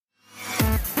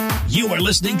You are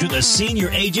listening to the Senior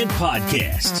Agent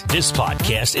Podcast. This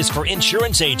podcast is for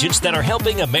insurance agents that are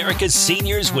helping America's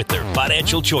seniors with their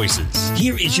financial choices.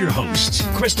 Here is your host,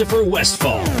 Christopher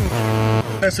Westfall.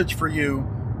 Message for you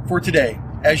for today.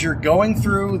 As you're going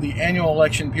through the annual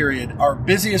election period, our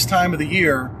busiest time of the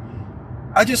year,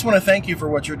 I just want to thank you for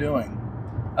what you're doing.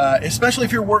 Especially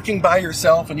if you're working by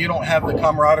yourself and you don't have the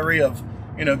camaraderie of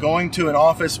going to an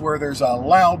office where there's a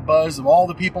loud buzz of all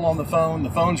the people on the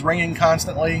phone's ringing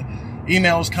constantly,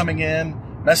 emails coming in,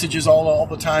 messages all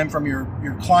the time from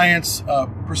your clients,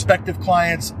 prospective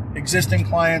clients, existing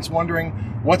clients, wondering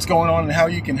what's going on and how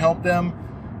you can help them.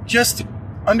 Just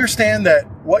understand that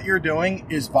what you're doing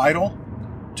is vital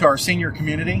to our senior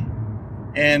community,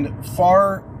 and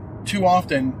far too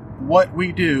often what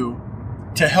we do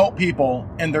to help people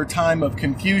in their time of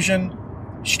confusion,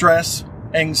 stress,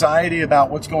 anxiety about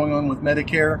what's going on with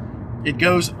Medicare, it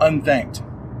goes unthanked.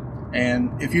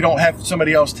 And if you don't have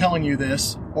somebody else telling you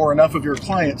this, or enough of your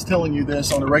clients telling you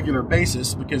this on a regular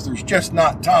basis because there's just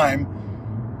not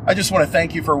time, I just want to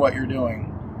thank you for what you're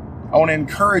doing. I want to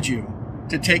encourage you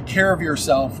to take care of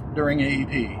yourself during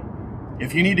AEP.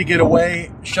 If you need to get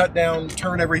away, shut down,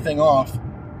 turn everything off,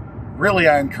 really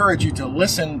I encourage you to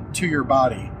listen to your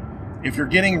body. If you're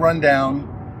getting run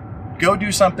down, go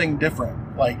do something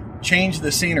different, like change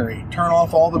the scenery, turn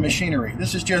off all the machinery.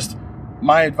 This is just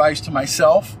my advice to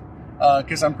myself,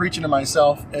 because I'm preaching to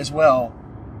myself as well.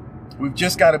 We've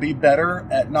just got to be better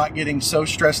at not getting so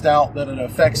stressed out that it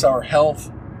affects our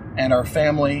health and our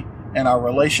family and our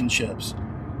relationships.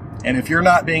 And if you're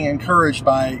not being encouraged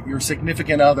by your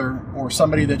significant other or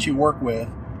somebody that you work with,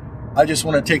 I just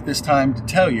want to take this time to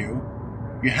tell you,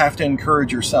 you have to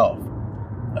encourage yourself.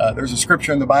 There's a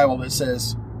scripture in the Bible that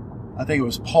says, I think it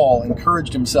was Paul,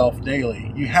 encouraged himself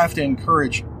daily. You have to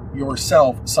encourage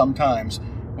yourself sometimes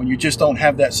when you just don't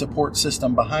have that support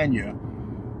system behind you.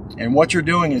 And what you're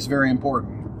doing is very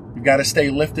important. You've got to stay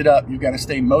lifted up. You've got to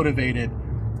stay motivated.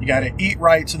 You got to eat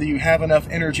right so that you have enough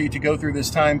energy to go through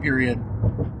this time period.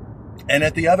 And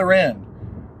at the other end,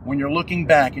 when you're looking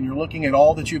back and you're looking at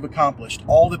all that you've accomplished,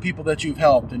 all the people that you've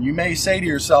helped, and you may say to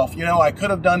yourself, I could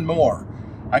have done more.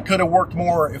 I could have worked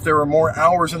more if there were more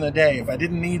hours in the day, if I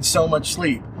didn't need so much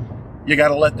sleep. You got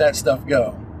to let that stuff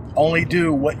go. Only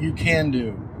do what you can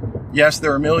do. Yes,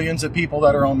 there are millions of people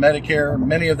that are on Medicare,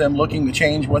 many of them looking to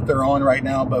change what they're on right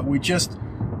now, but we just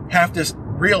have to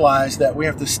realize that we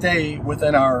have to stay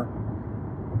within our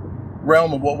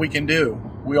realm of what we can do.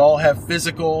 We all have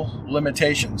physical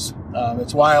limitations.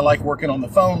 That's why I like working on the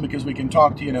phone, because we can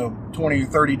talk to, 20 or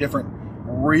 30 different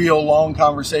real long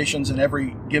conversations in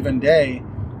every given day,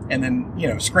 and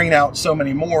then, screen out so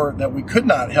many more that we could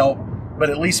not help, but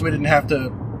at least we didn't have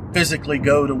to physically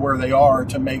go to where they are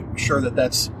to make sure that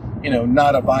that's,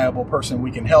 not a viable person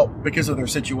we can help because of their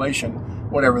situation,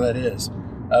 whatever that is.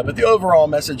 But the overall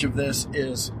message of this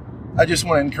is, I just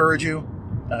want to encourage you,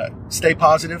 stay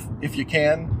positive if you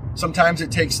can. Sometimes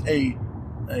it takes a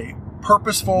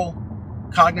purposeful,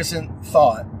 cognizant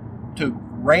thought to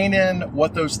rein in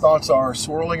what those thoughts are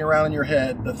swirling around in your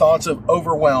head, the thoughts of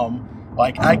overwhelm,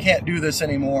 like, I can't do this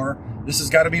anymore. This has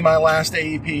got to be my last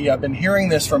AEP. I've been hearing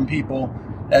this from people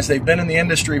as they've been in the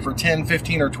industry for 10,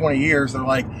 15, or 20 years. They're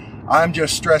like, I'm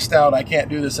just stressed out. I can't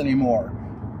do this anymore.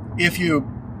 If you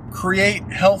create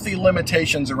healthy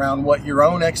limitations around what your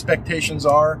own expectations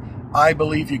are, I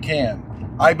believe you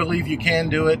can. I believe you can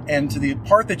do it. And to the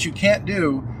part that you can't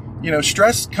do,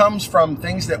 stress comes from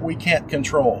things that we can't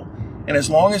control. And as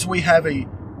long as we have a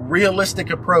realistic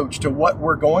approach to what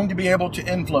we're going to be able to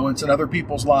influence in other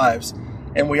people's lives,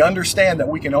 and we understand that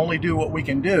we can only do what we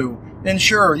can do, then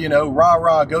sure,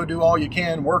 rah, go do all you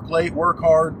can, work late, work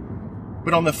hard.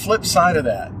 But on the flip side of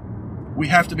that, we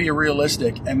have to be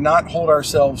realistic and not hold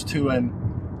ourselves to an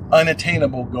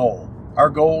unattainable goal.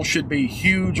 Our goals should be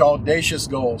huge, audacious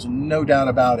goals, no doubt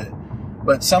about it.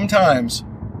 But sometimes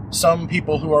some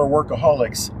people who are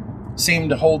workaholics seem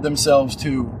to hold themselves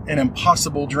to an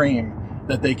impossible dream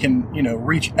that they can,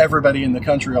 reach everybody in the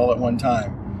country all at one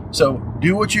time. So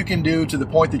do what you can do to the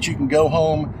point that you can go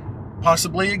home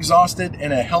possibly exhausted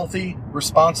in a healthy,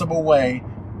 responsible way,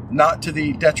 not to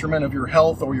the detriment of your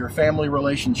health or your family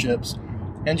relationships.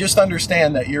 And just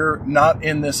understand that you're not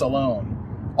in this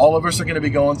alone. All of us are going to be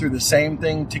going through the same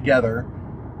thing together,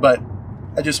 but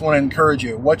I just want to encourage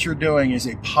you. What you're doing is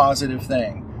a positive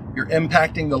thing. You're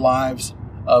impacting the lives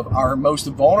of our most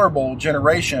vulnerable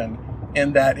generation,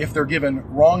 in that if they're given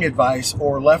wrong advice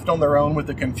or left on their own with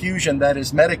the confusion that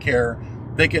is Medicare,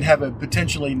 they could have a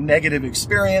potentially negative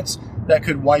experience that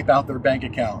could wipe out their bank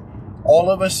account. All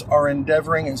of us are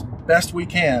endeavoring as best we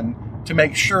can to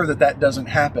make sure that that doesn't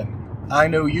happen. I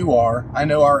know you are. I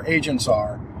know our agents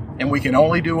are. and we can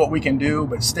only do what we can do,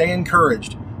 but stay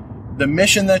encouraged. The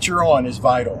mission that you're on is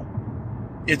vital.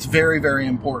 It's very, very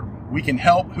important. We can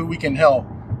help who we can help,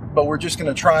 but we're just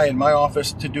going to try in my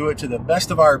office to do it to the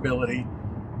best of our ability,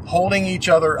 holding each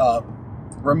other up,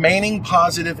 remaining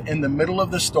positive in the middle of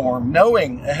the storm,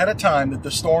 knowing ahead of time that the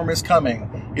storm is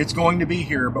coming. It's going to be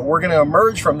here, but we're going to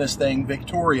emerge from this thing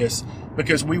victorious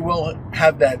because we will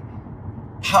have that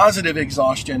positive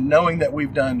exhaustion, knowing that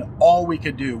we've done all we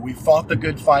could do. We fought the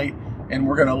good fight, and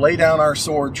we're going to lay down our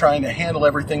sword trying to handle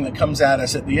everything that comes at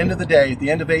us at the end of the day, at the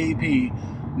end of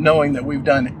AEP, knowing that we've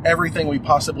done everything we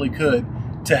possibly could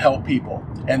to help people.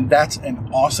 And that's an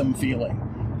awesome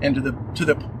feeling. And to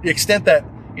the extent that,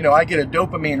 I get a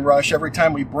dopamine rush every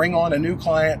time we bring on a new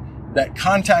client that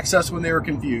contacts us when they were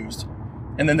confused.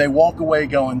 And then they walk away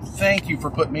going, thank you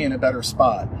for putting me in a better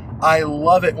spot. I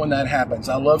love it when that happens.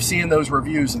 I love seeing those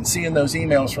reviews and seeing those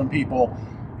emails from people.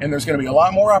 And there's going to be a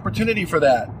lot more opportunity for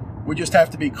that. We just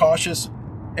have to be cautious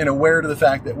and aware to the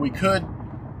fact that we could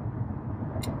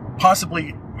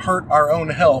possibly hurt our own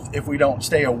health if we don't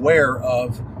stay aware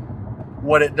of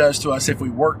what it does to us if we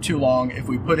work too long, if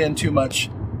we put in too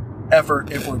much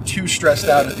effort, if we're too stressed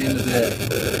out at the end of the day.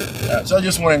 So I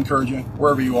just want to encourage you,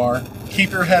 wherever you are,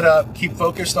 keep your head up, keep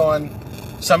focused on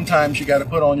sometimes you got to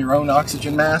put on your own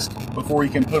oxygen mask before you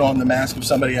can put on the mask of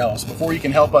somebody else. Before you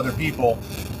can help other people,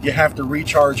 you have to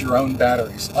recharge your own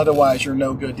batteries. Otherwise, you're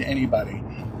no good to anybody.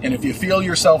 And if you feel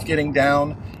yourself getting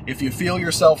down, if you feel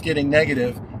yourself getting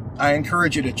negative, I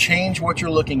encourage you to change what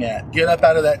you're looking at. Get up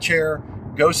out of that chair,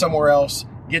 go somewhere else,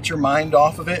 get your mind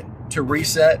off of it to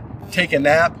reset, take a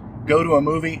nap, go to a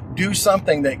movie, do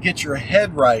something that gets your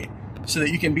head right so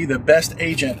that you can be the best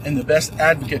agent and the best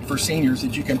advocate for seniors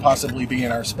that you can possibly be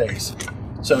in our space.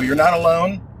 So you're not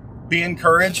alone. Be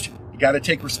encouraged. You got to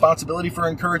take responsibility for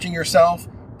encouraging yourself.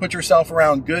 Put yourself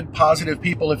around good, positive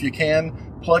people if you can.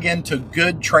 Plug into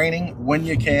good training when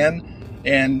you can.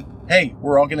 And hey,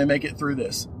 we're all going to make it through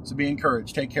this. So be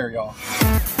encouraged. Take care, y'all.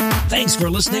 Thanks for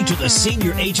listening to the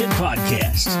Senior Agent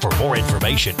Podcast. For more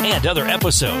information and other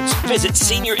episodes, visit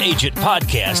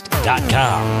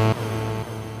senioragentpodcast.com.